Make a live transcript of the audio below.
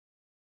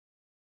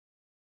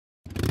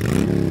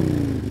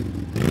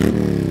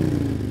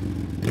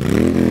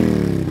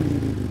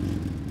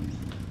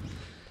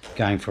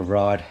going for a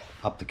ride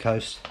up the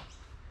coast.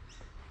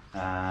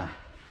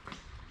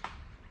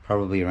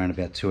 Probably around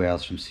about 2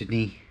 hours from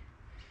Sydney,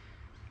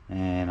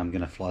 and I'm going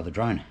to fly the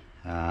drone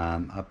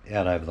up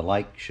out over the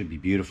lake. Should be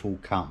beautiful,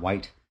 can't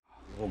wait.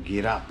 All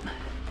geared up.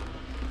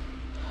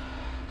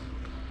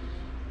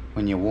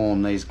 When you're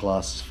warm, these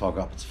glasses fog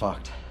up, it's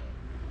fucked.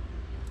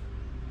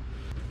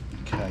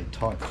 Okay,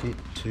 tight fit,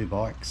 2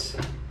 bikes.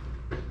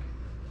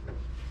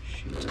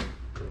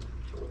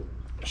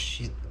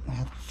 Shit,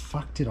 how the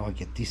fuck did I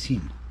get this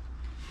in?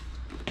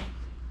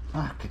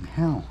 Fucking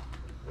hell.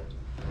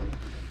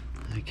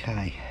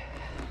 Okay.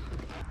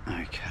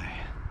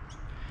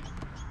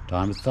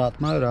 Time to start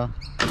the motor.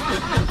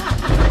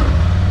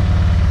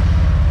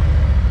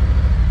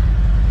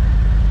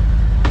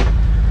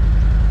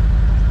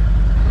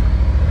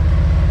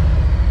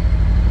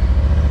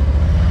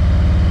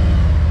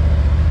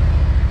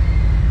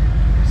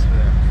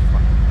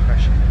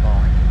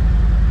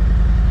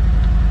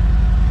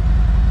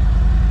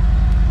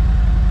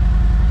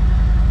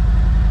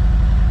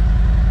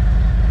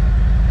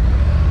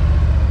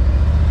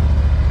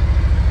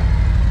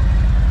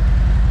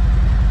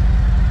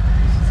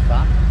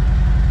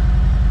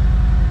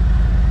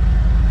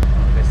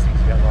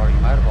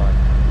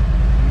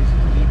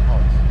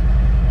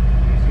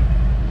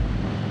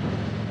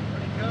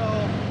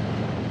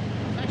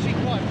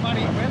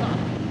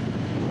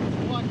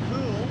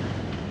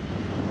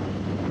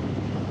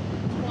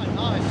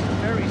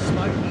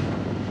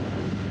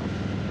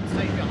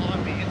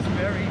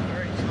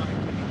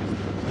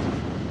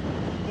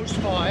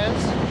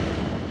 Bushfires.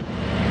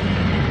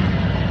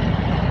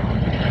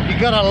 You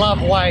gotta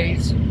love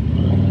ways.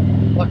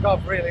 Like,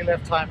 I've really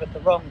left home at the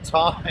wrong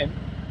time.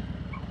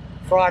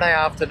 Friday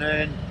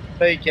afternoon,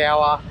 peak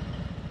hour.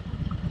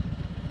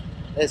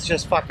 There's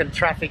just fucking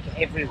traffic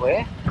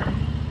everywhere.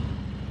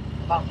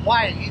 But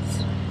ways,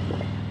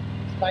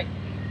 it's making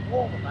me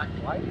warm that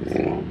ways.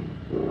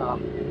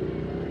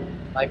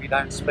 Maybe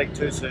don't speak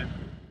too soon.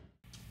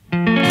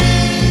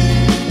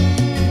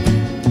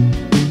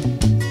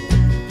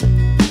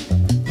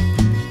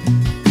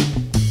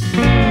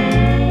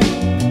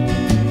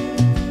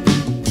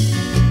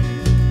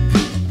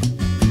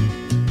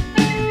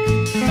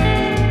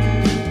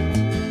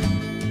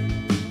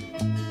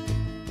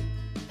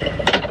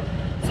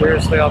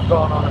 Seriously, I've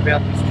gone on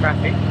about this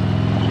traffic.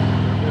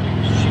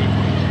 Really shit.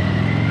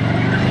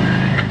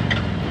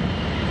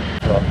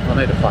 Well, I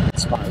need to fucking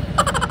smoke.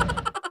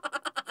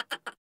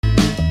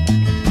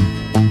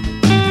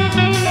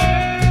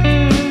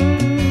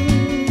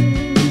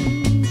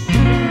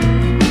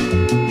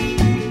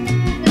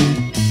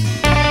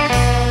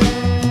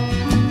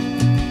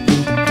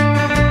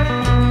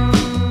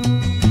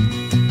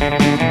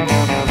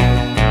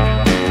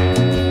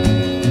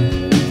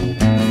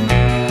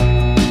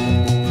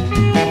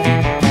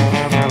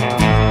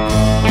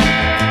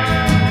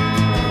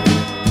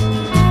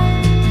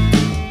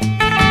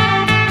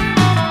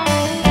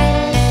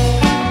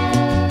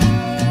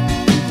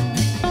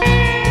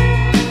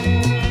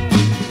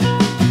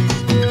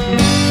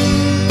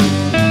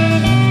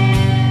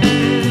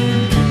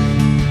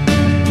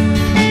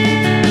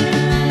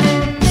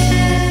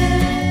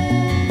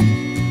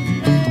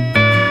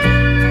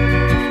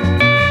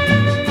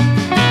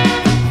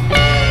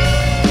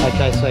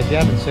 So if you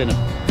haven't seen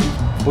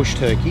a bush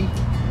turkey,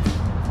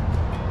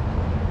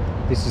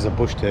 this is a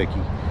bush turkey.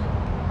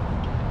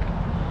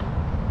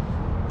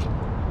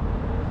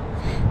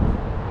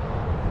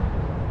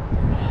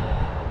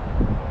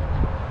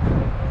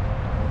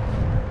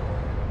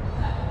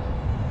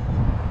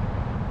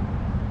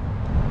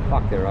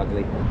 Fuck, they're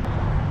ugly.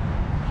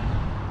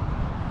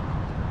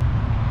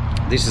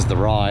 This is the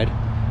ride.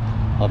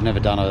 I've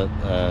never done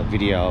a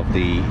video of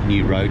the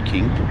new Road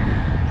King.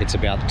 It's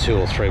about 2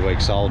 or 3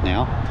 weeks old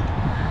now.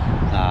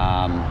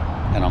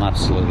 And I'm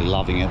absolutely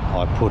loving it.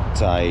 I put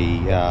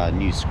a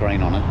new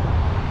screen on it,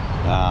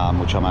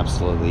 which I'm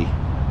absolutely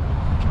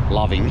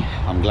loving.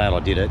 I'm glad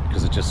I did it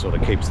because it just sort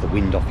of keeps the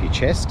wind off your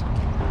chest.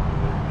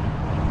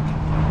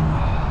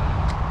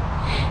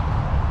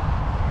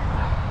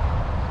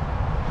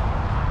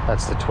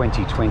 That's the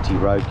 2020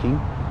 Road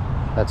King.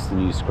 That's the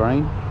new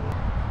screen.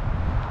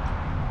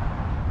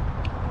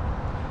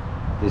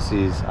 This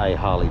is a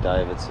Harley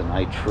Davidson,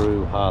 a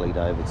true Harley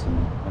Davidson.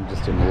 I'm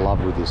just in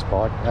love with this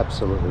bike,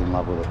 absolutely in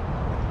love with it.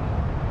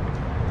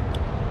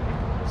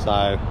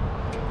 So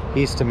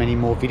here's to many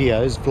more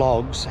videos,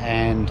 vlogs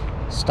and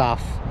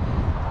stuff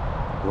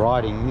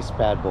riding this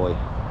bad boy.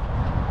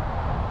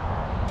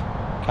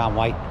 Can't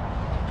wait.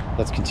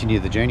 Let's continue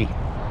the journey.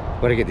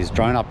 Got to get this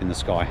drone up in the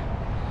sky.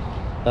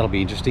 That'll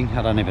be interesting.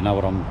 I don't even know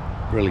what I'm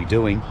really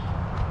doing.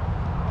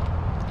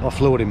 I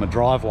flew it in my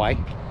driveway,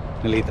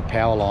 nearly hit the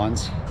power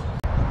lines.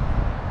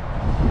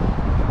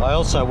 I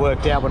also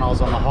worked out when I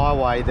was on the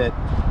highway that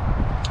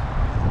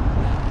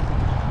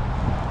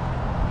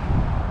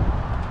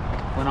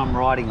when I'm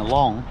riding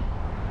along,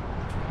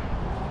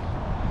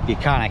 you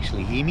can't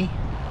actually hear me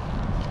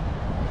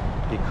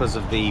because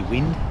of the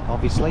wind,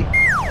 obviously.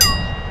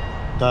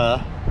 Duh.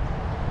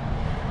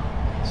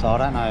 So I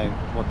don't know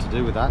what to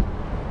do with that.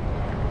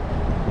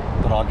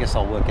 But but I guess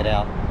I'll work it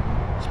out.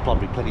 There's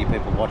probably plenty of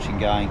people watching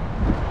going,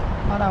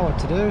 I know what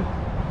to do.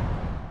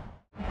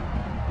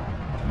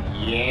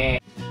 Yeah.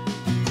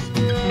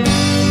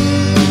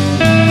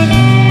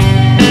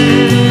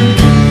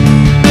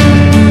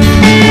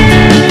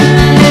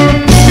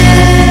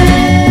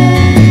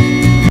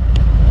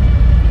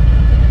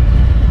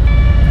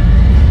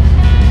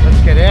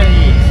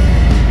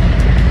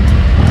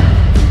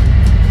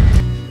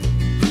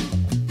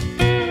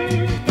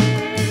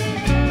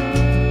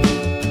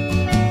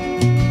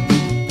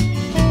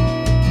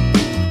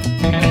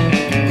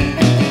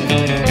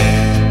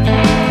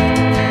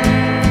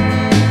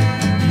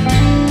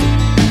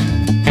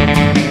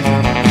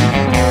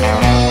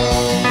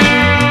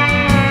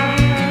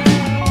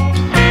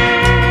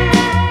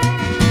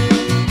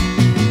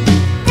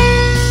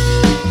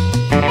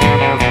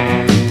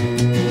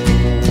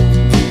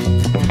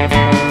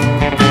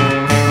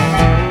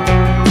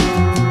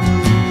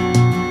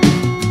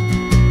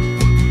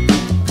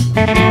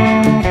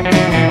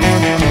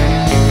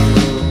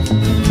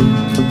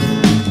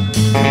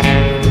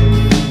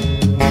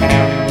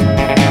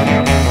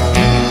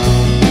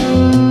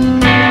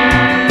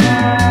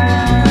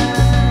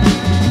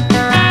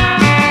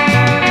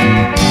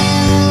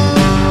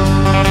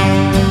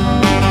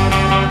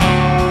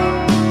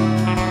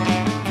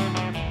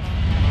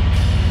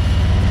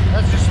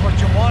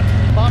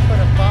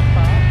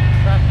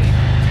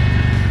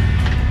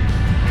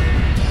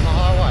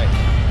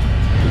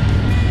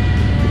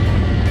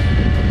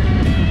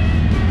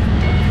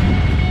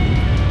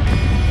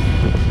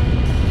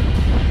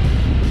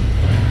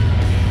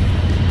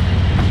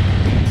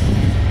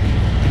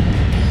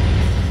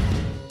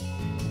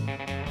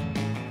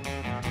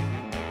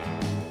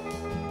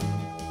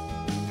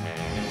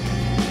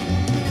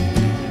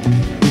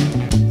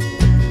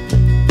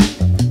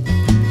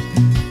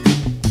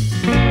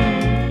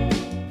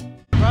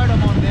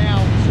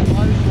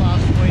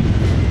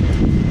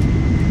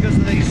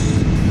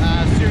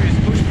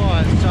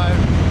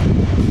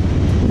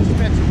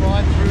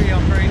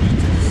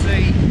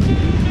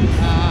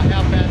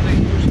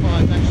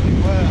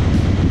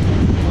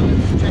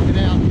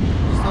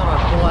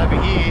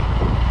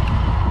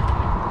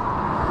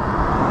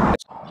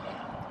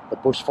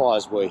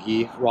 Bushfires were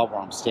here, right where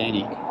I'm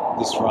standing.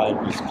 This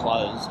road was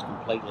closed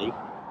completely,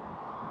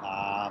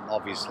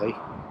 obviously.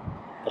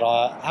 But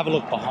I have a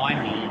look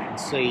behind me, you can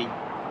see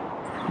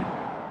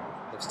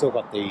they've still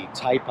got the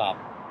tape up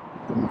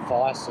from the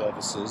fire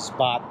services,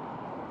 but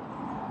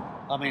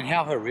I mean,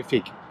 how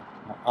horrific. You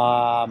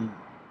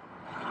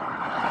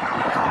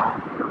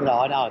know,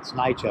 I know it's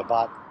nature,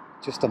 but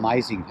just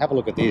amazing. Have a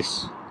look at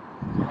this.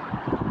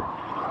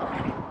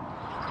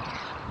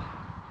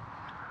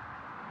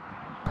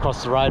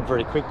 Across the road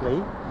very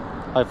quickly,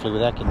 hopefully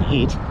without getting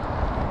hit,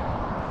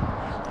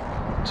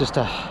 just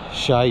to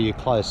show you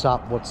close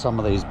up what some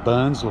of these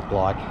burns look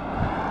like.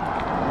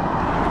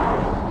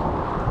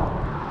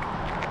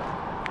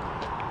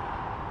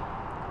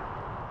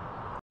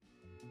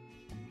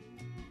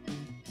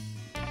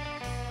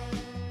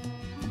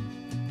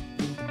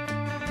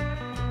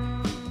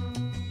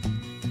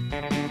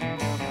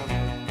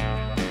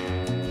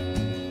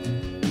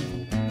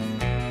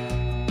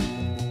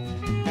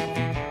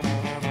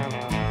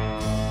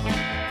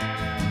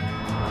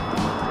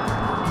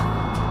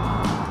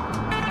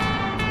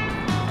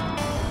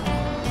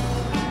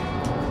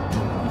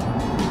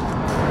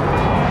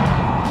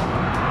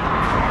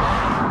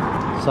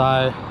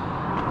 So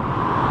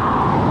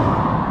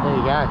there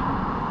you go,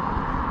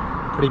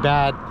 pretty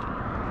bad.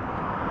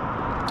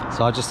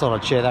 So I just thought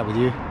I'd share that with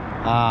you.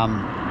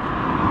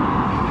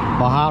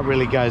 My heart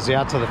really goes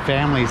out to the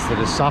families that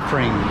are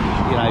suffering,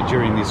 you know,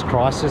 during this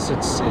crisis.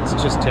 It's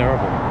just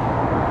terrible,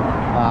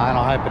 and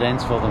I hope it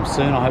ends for them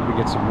soon. I hope we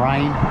get some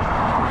rain,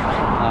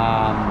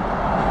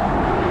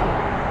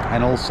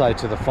 and also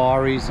to the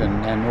fireys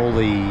and all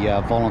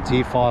the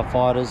volunteer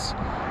firefighters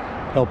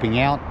helping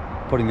out,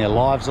 putting their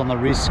lives on the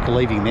risk,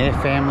 leaving their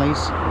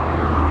families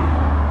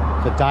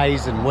for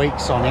days and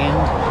weeks on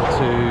end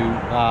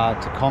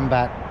to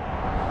combat,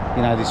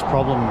 you know, this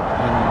problem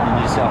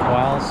in New South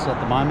Wales at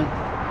the moment.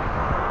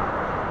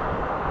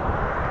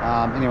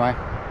 Anyway,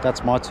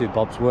 that's my 2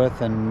 bobs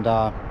worth, and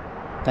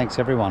thanks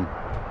everyone.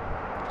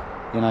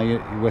 You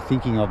know, we're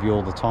thinking of you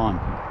all the time.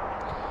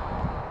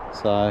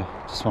 So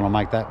just want to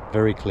make that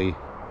very clear.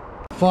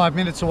 5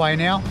 minutes away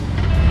now.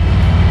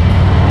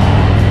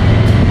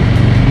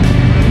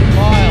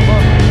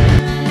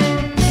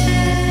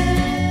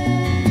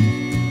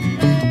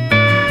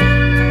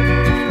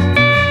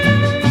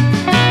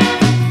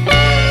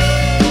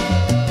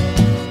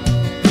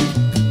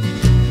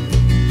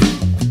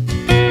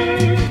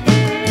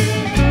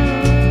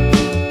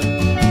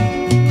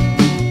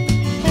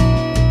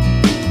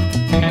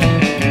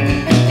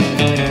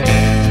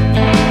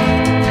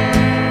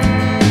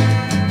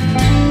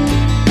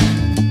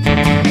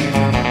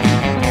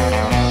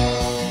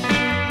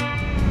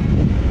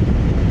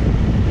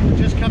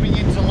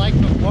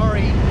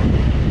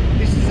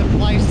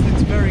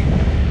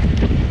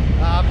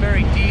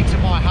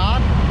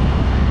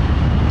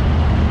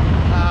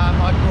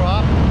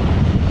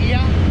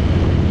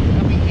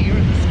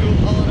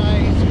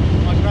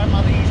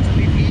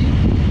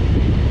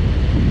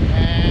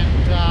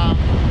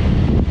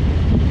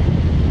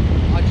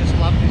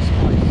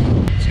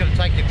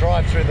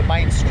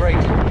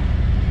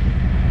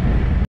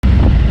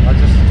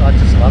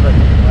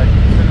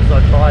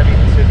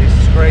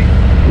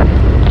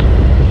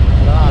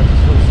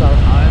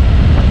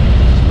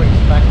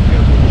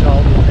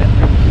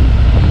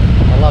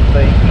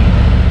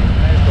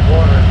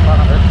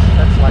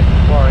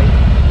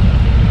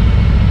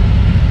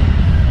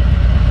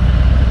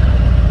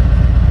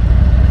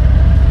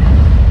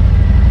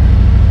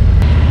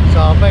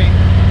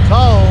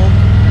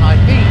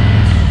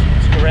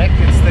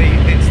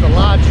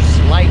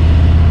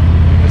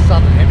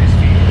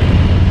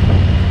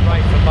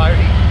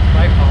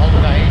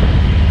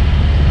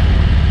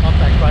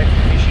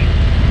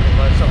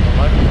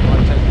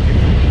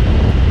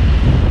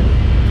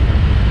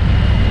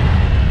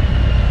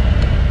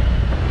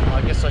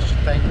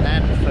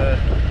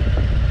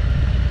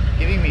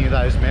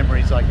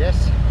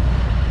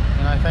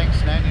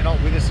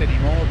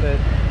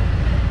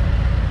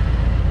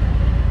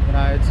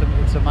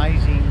 it's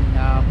amazing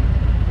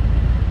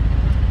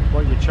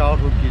what your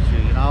childhood gives you.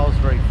 You know, I was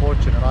very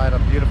fortunate. I had a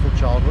beautiful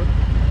childhood,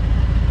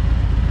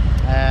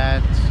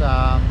 and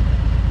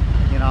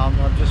you know,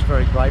 I'm just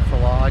very grateful.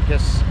 I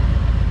guess,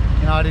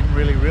 you know, I didn't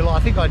really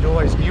realize. I think I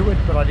always knew it,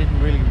 but I didn't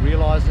really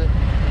realize it.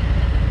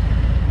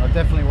 I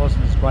definitely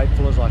wasn't as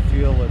grateful as I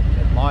feel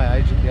at my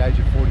age, at the age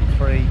of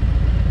 43.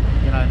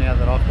 You know, now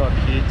that I've got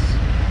kids,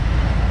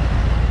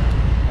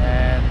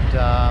 and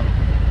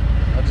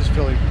I just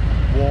feel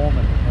warm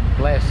and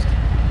blessed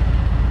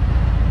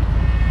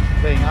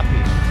being up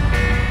here.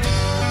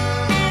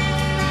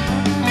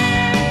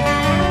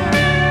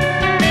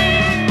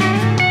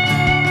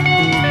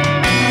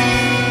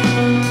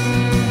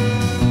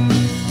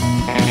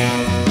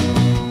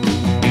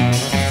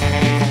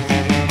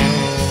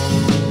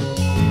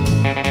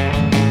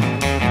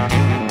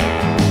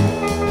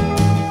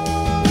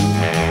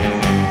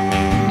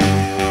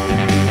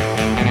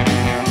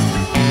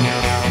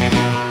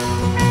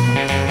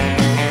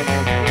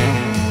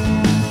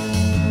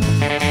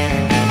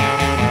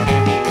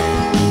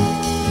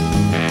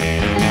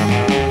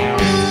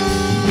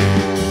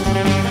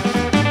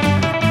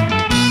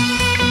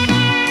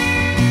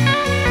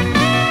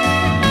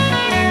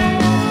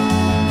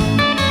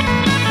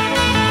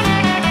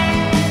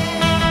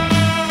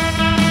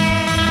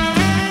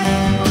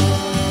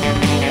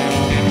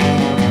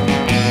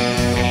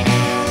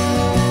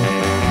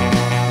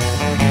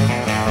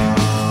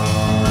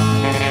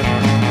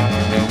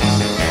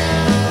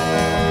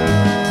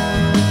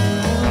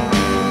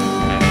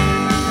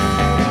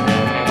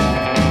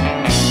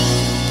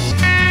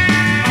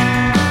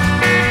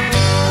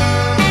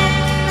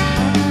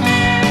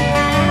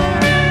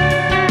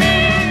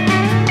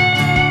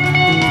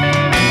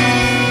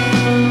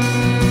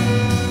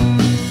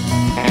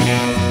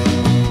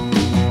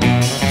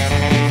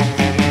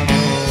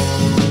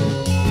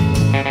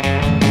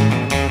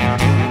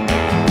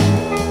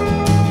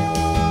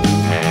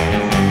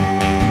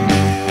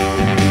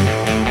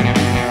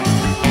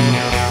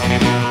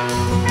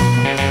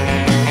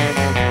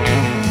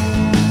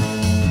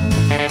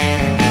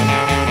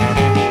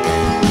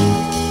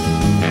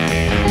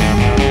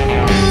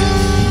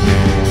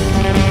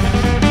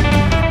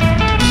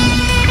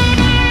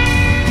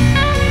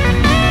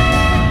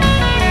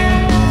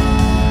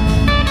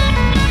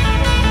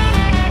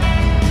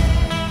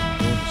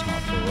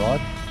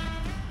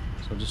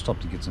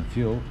 Stopped to get some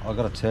fuel. I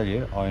got to tell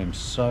you, I am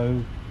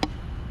so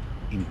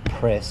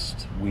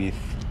impressed with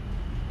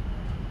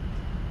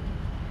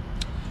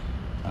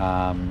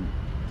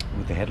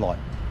the headlight.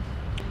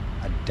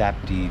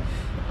 Adaptive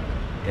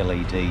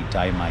LED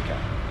day maker.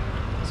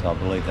 So I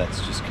believe that's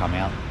just come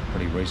out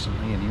pretty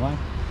recently anyway.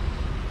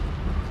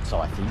 So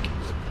I think.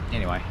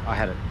 Anyway, I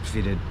had it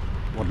fitted.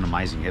 What an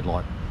amazing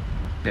headlight.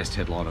 Best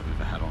headlight I've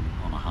ever had on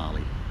a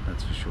Harley,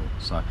 that's for sure.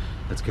 So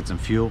let's get some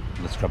fuel,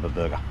 let's grab a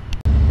burger.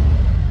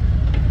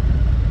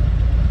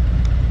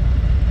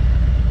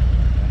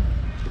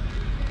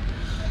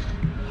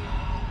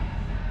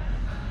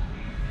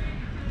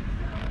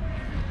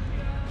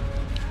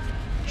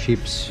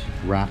 Chips,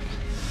 wrap,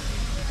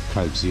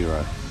 Coke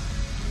Zero,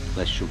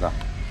 less sugar.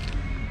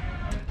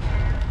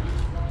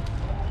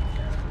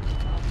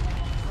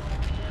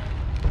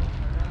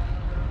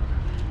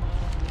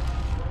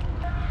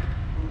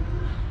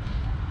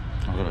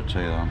 I've got to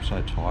tell you that I'm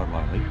so tired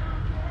lately.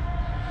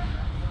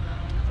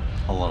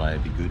 A holiday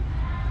would be good.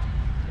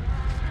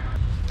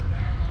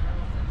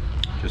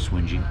 Just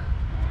whinging.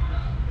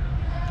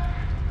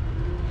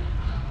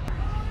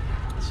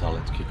 So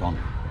let's kick on.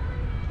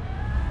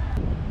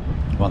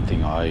 One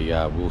thing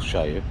I will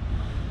show you,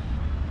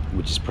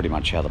 which is pretty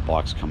much how the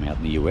bikes come out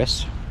in the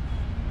US,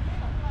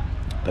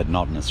 but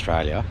not in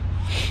Australia,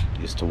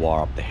 is to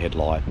wire up the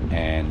headlight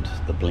and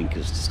the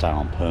blinkers to stay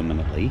on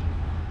permanently